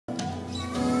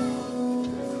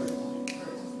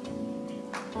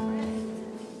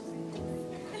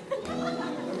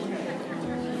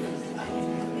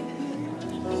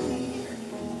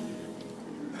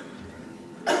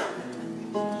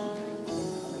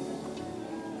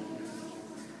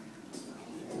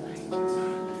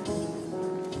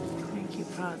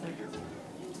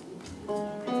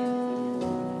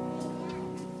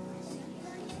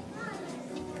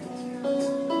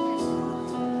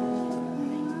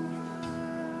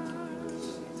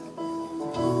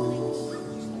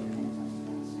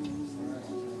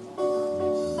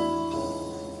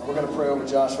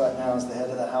Josh right now as the head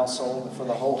of the household and for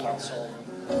the whole household.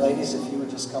 Ladies, if you would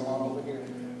just come on over here.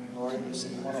 Lord, you see,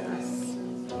 come on over here.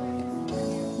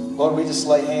 Lord, we just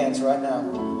lay hands right now.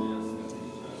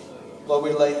 Lord,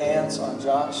 we lay hands on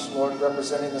Josh, Lord,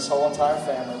 representing this whole entire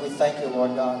family. We thank you,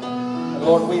 Lord God. And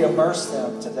Lord, we immerse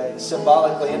them today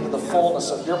symbolically into the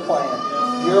fullness of your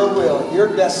plan, your will,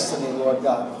 your destiny, Lord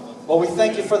God. Lord, we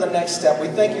thank you for the next step. We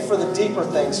thank you for the deeper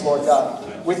things, Lord God.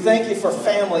 We thank you for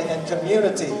family and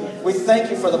community. We thank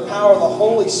you for the power of the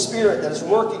Holy Spirit that is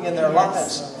working in their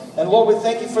lives. And Lord, we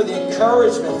thank you for the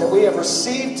encouragement that we have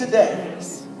received today.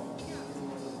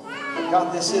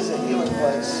 God, this is a healing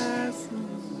place.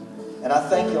 And I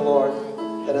thank you, Lord,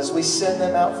 that as we send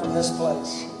them out from this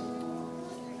place,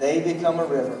 they become a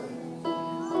river.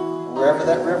 Wherever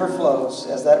that river flows,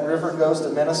 as that river goes to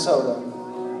Minnesota,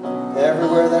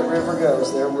 everywhere that river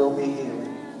goes, there will be healing.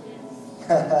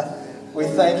 We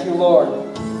thank you, Lord.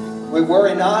 We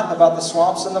worry not about the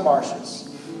swamps and the marshes,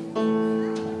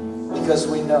 because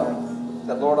we know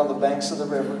that, Lord, on the banks of the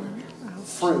river,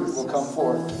 fruit will come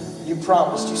forth. You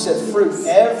promised, you said fruit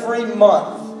every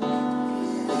month,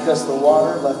 because the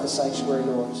water left the sanctuary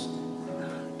doors.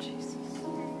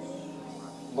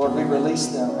 Lord, we release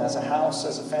them as a house,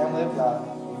 as a family of God,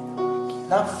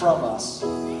 not from us,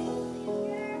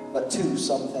 but to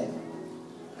something.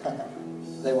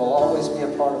 They will always be a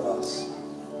part of us,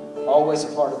 always a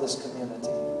part of this community,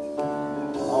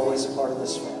 always a part of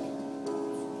this family.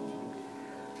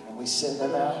 And we send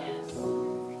them out,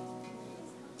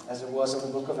 as it was in the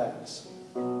book of Acts,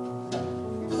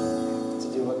 to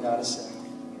do what God has said.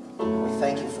 We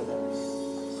thank you for them.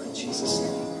 In Jesus'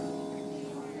 name.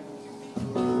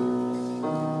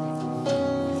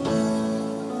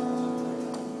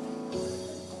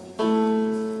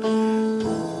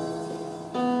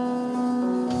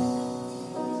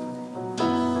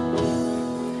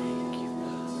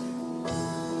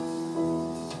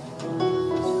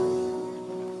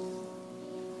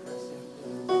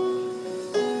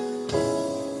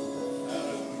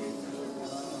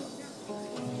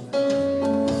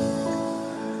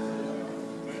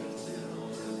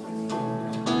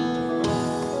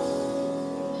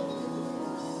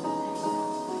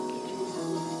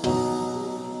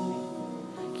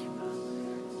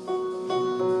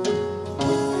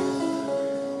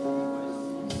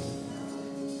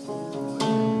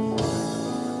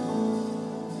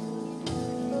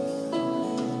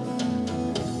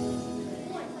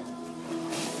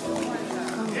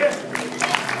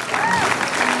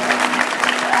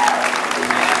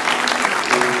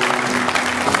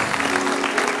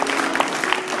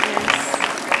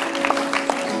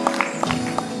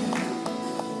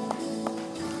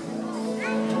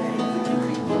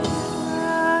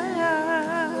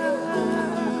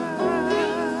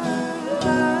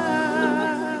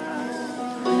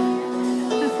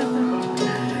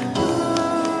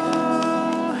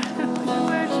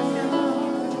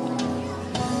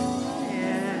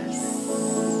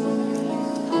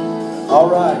 All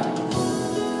right.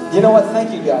 You know what?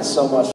 Thank you guys so much.